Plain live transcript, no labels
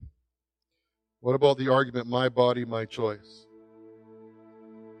What about the argument, my body, my choice?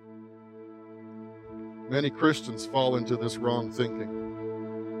 Many Christians fall into this wrong thinking.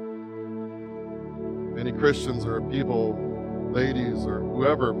 Many Christians or people, ladies or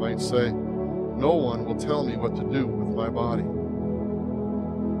whoever might say, no one will tell me what to do with my body.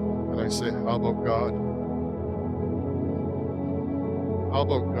 And I say, how about God? How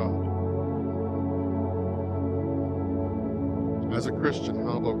about God? As a Christian,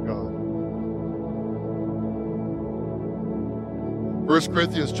 how about God? 1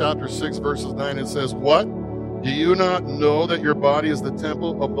 Corinthians chapter 6, verses 9, it says, what? Do you not know that your body is the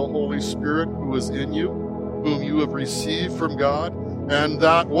temple of the Holy Spirit who is in you, whom you have received from God, and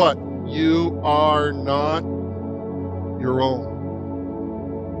that what? You are not your own.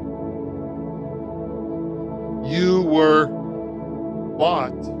 You were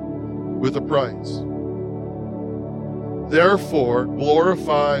bought with a price. Therefore,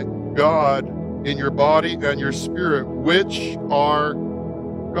 glorify God in your body and your spirit, which are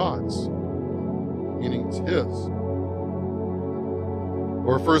God's, meaning it's His.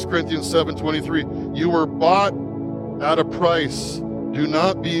 Or 1 Corinthians 7:23, you were bought at a price. Do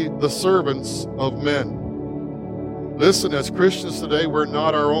not be the servants of men. Listen, as Christians today, we're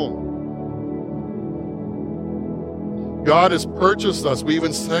not our own. God has purchased us. We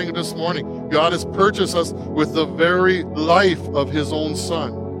even sang it this morning. God has purchased us with the very life of His own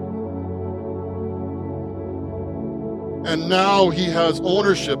Son. And now He has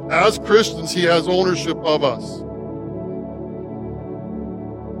ownership. As Christians, He has ownership of us.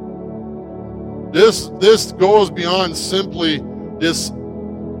 This goes beyond simply this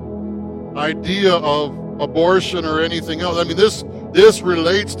idea of abortion or anything else. I mean, this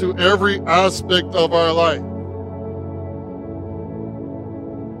relates to every aspect of our life.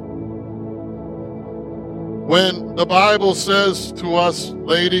 When the Bible says to us,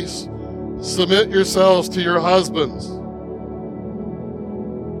 ladies, submit yourselves to your husbands,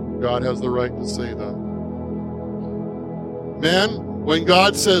 God has the right to say that. Men, when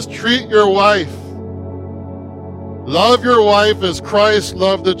God says, treat your wife, love your wife as Christ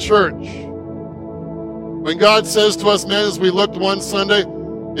loved the church. When God says to us, men, as we looked one Sunday,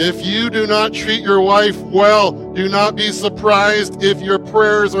 if you do not treat your wife well, do not be surprised if your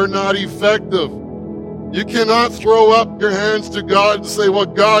prayers are not effective. You cannot throw up your hands to God and say, well,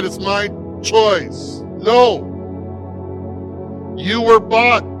 God, it's my choice. No. You were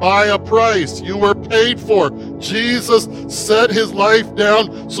bought by a price. You were paid for. Jesus set His life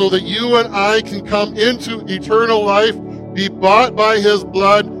down so that you and I can come into eternal life, be bought by His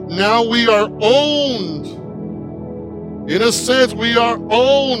blood. Now we are owned. In a sense, we are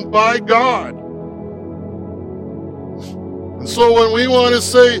owned by God. And so when we want to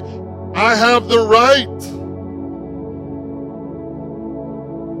say, I have the right,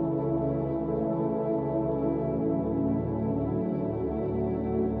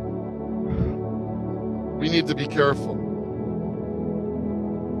 we need to be careful.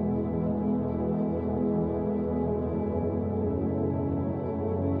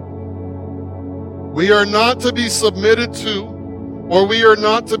 We are not to be submitted to, or we are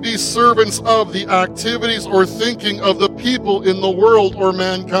not to be servants of the activities or thinking of the people in the world or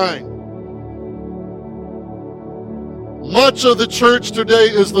mankind. Much of the church today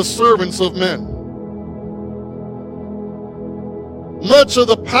is the servants of men. Much of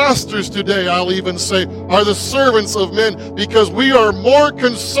the pastors today, I'll even say, are the servants of men, because we are more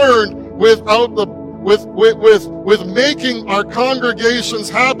concerned with making our congregations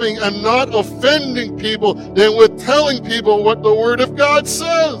happy and not offending people than with telling people what the Word of God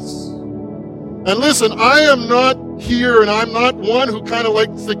says. And listen, I am not here, and I'm not one who kind of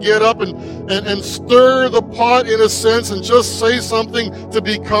likes to get up and stir the pot in a sense and just say something to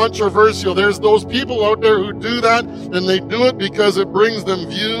be controversial. There's those people out there who do that, and they do it because it brings them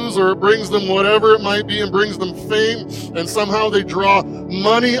views, or it brings them whatever it might be, and brings them fame, and somehow they draw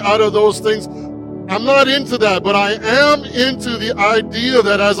money out of those things. I'm not into that, but I am into the idea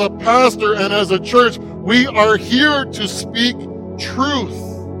that as a pastor and as a church, we are here to speak truth.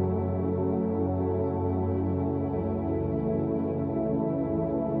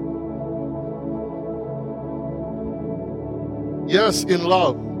 Yes, in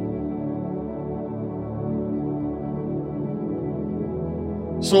love.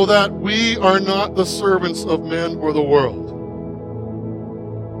 So that we are not the servants of men or the world.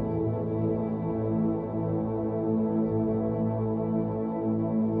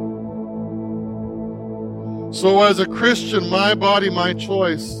 So as a Christian, my body, my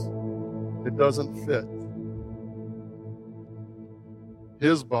choice, it doesn't fit.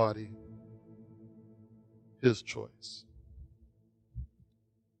 His body, His choice.